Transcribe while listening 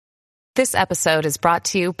This episode is brought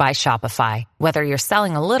to you by Shopify. Whether you're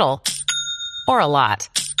selling a little or a lot,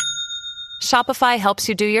 Shopify helps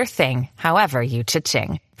you do your thing, however you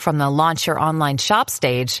cha-ching. From the launch your online shop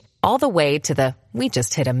stage, all the way to the we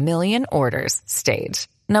just hit 1 million orders stage.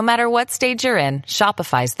 No matter what stage you're in,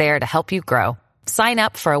 Shopify's there to help you grow. Sign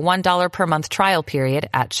up for a $1 per month trial period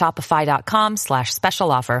at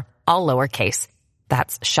shopify.com/special offer, all lowercase.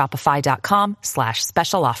 That's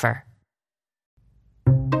shopify.com/special offer.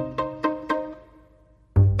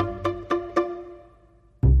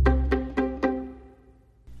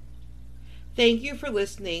 Thank you for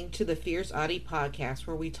listening to the Fierce Oddie podcast,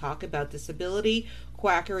 where we talk about disability,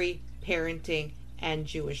 quackery, parenting, and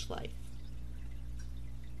Jewish life.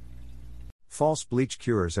 False bleach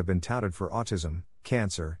cures have been touted for autism,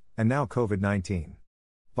 cancer, and now COVID-19.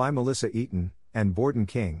 By Melissa Eaton, Ann Borden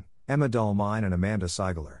King, Emma Dahlmein, and Amanda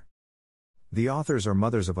Seigler. The authors are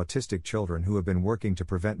mothers of autistic children who have been working to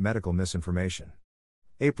prevent medical misinformation.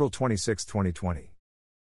 April 26, 2020.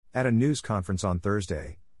 At a news conference on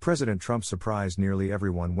Thursday, President Trump surprised nearly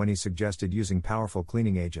everyone when he suggested using powerful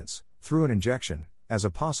cleaning agents, through an injection, as a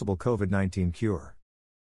possible COVID-19 cure.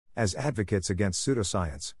 As advocates against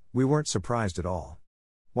pseudoscience, we weren't surprised at all.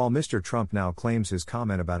 While Mr. Trump now claims his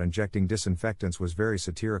comment about injecting disinfectants was very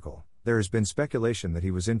satirical, there has been speculation that he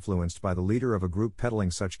was influenced by the leader of a group peddling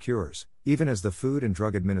such cures, even as the Food and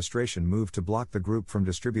Drug Administration moved to block the group from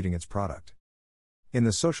distributing its product. In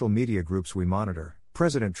the social media groups we monitor,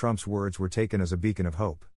 President Trump's words were taken as a beacon of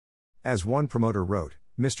hope. As one promoter wrote,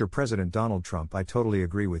 "Mr. President Donald Trump, I totally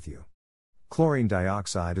agree with you. Chlorine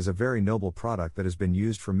dioxide is a very noble product that has been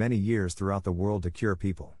used for many years throughout the world to cure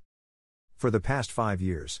people. For the past 5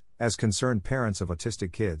 years, as concerned parents of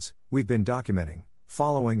autistic kids, we've been documenting,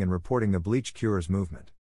 following and reporting the bleach cures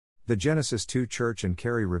movement. The Genesis 2 Church and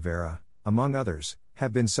Carrie Rivera, among others,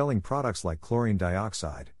 have been selling products like chlorine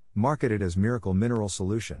dioxide, marketed as Miracle Mineral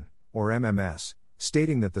Solution, or MMS,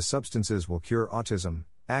 stating that the substances will cure autism,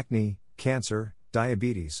 acne, cancer,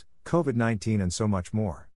 diabetes, COVID-19 and so much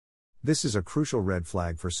more. This is a crucial red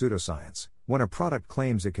flag for pseudoscience. When a product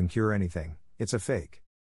claims it can cure anything, it's a fake.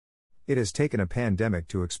 It has taken a pandemic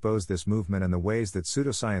to expose this movement and the ways that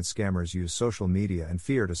pseudoscience scammers use social media and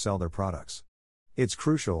fear to sell their products. It's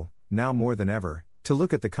crucial, now more than ever, to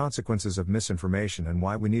look at the consequences of misinformation and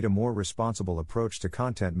why we need a more responsible approach to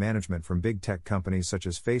content management from big tech companies such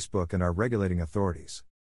as Facebook and our regulating authorities.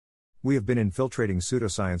 We have been infiltrating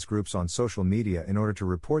pseudoscience groups on social media in order to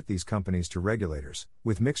report these companies to regulators,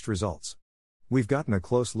 with mixed results. We've gotten a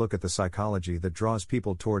close look at the psychology that draws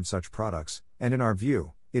people toward such products, and in our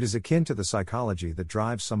view, it is akin to the psychology that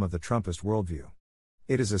drives some of the Trumpist worldview.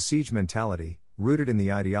 It is a siege mentality, rooted in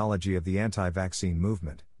the ideology of the anti-vaccine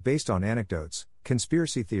movement, based on anecdotes,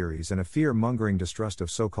 conspiracy theories and a fear-mongering distrust of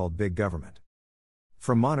so-called big government.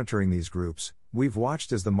 From monitoring these groups, we've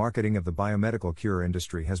watched as the marketing of the biomedical cure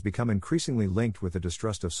industry has become increasingly linked with the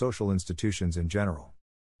distrust of social institutions in general.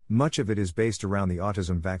 Much of it is based around the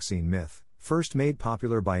autism vaccine myth, first made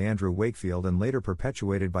popular by Andrew Wakefield and later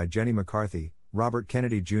perpetuated by Jenny McCarthy, Robert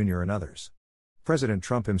Kennedy Jr. and others. President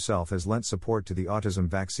Trump himself has lent support to the autism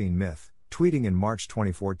vaccine myth, tweeting in March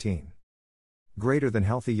 2014. Greater than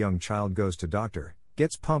healthy young child goes to doctor,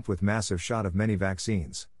 gets pumped with massive shot of many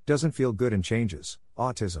vaccines, doesn't feel good and changes,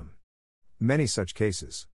 autism. Many such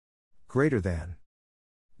cases. Greater than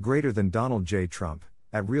Donald J. Trump,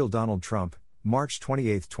 at Real Donald Trump, March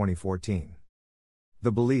 28, 2014.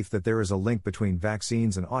 The belief that there is a link between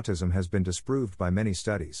vaccines and autism has been disproved by many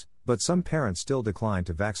studies, but some parents still decline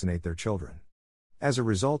to vaccinate their children. As a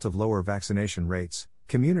result of lower vaccination rates,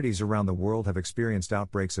 communities around the world have experienced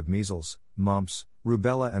outbreaks of measles, mumps,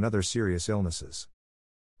 rubella and other serious illnesses.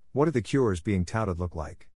 What do the cures being touted look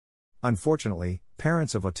like? Unfortunately,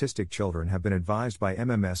 parents of autistic children have been advised by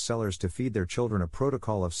MMS sellers to feed their children a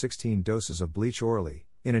protocol of 16 doses of bleach orally,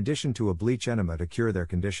 in addition to a bleach enema to cure their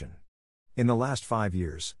condition. In the last 5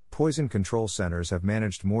 years, poison control centers have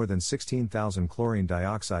managed more than 16,000 chlorine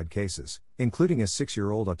dioxide cases, including a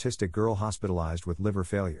 6-year-old autistic girl hospitalized with liver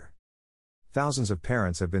failure. Thousands of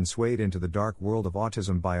parents have been swayed into the dark world of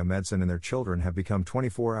autism biomedicine and their children have become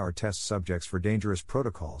 24-hour test subjects for dangerous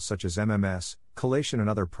protocols such as MMS, chelation and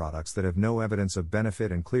other products that have no evidence of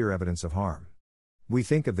benefit and clear evidence of harm. We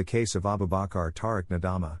think of the case of Abubakar Tariq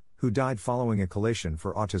Nadama, who died following a chelation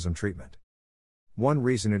for autism treatment. One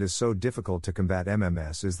reason it is so difficult to combat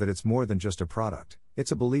MMS is that it's more than just a product,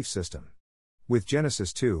 it's a belief system. With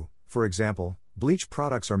Genesis 2, for example, bleach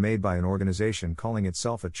products are made by an organization calling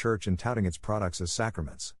itself a church and touting its products as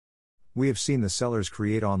sacraments. We have seen the sellers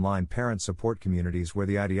create online parent support communities where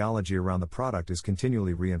the ideology around the product is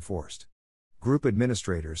continually reinforced. Group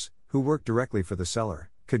administrators, who work directly for the seller,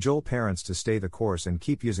 Cajole parents to stay the course and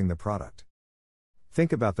keep using the product.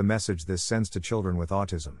 Think about the message this sends to children with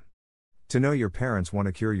autism. To know your parents want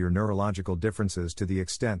to cure your neurological differences to the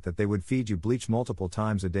extent that they would feed you bleach multiple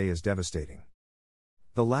times a day is devastating.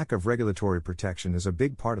 The lack of regulatory protection is a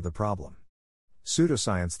big part of the problem.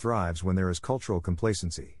 Pseudoscience thrives when there is cultural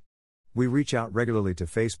complacency. We reach out regularly to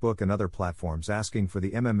Facebook and other platforms asking for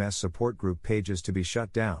the MMS support group pages to be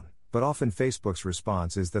shut down, but often Facebook's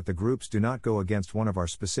response is that the groups do not go against one of our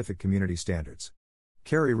specific community standards.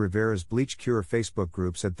 Carrie Rivera's Bleach Cure Facebook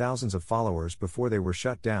groups had thousands of followers before they were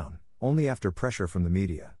shut down, only after pressure from the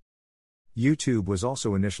media. YouTube was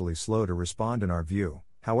also initially slow to respond in our view,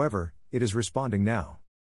 however, it is responding now.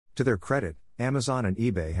 To their credit, Amazon and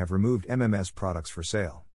eBay have removed MMS products for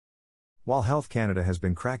sale. While Health Canada has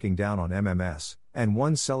been cracking down on MMS, and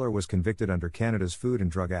one seller was convicted under Canada's Food and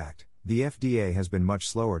Drug Act, the FDA has been much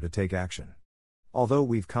slower to take action. Although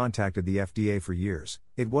we've contacted the FDA for years,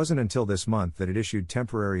 it wasn't until this month that it issued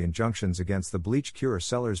temporary injunctions against the Bleach Cure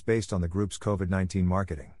sellers based on the group's COVID-19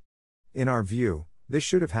 marketing. In our view, this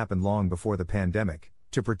should have happened long before the pandemic,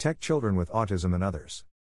 to protect children with autism and others.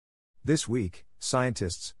 This week,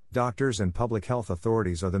 scientists, doctors and public health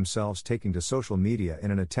authorities are themselves taking to social media in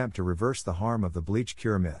an attempt to reverse the harm of the Bleach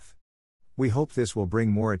Cure myth. We hope this will bring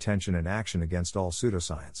more attention and action against all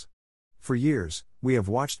pseudoscience. For years, we have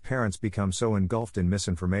watched parents become so engulfed in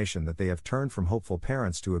misinformation that they have turned from hopeful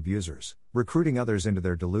parents to abusers, recruiting others into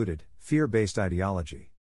their deluded, fear-based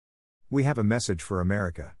ideology. We have a message for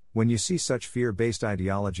America: when you see such fear-based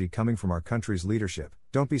ideology coming from our country's leadership,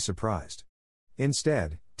 don't be surprised.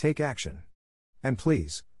 Instead, take action. And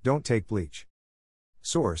please, don't take bleach.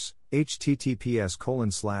 Source: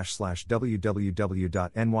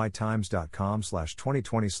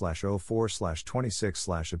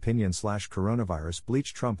 https://www.nytimes.com/2020/04/26/opinion/coronavirus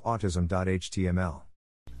bleach Trump autism.html.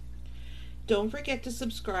 Don't forget to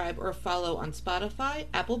subscribe or follow on Spotify,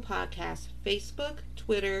 Apple Podcasts, Facebook,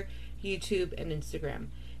 Twitter, YouTube, and Instagram.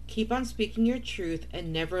 Keep on speaking your truth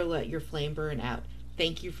and never let your flame burn out.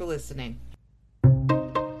 Thank you for listening.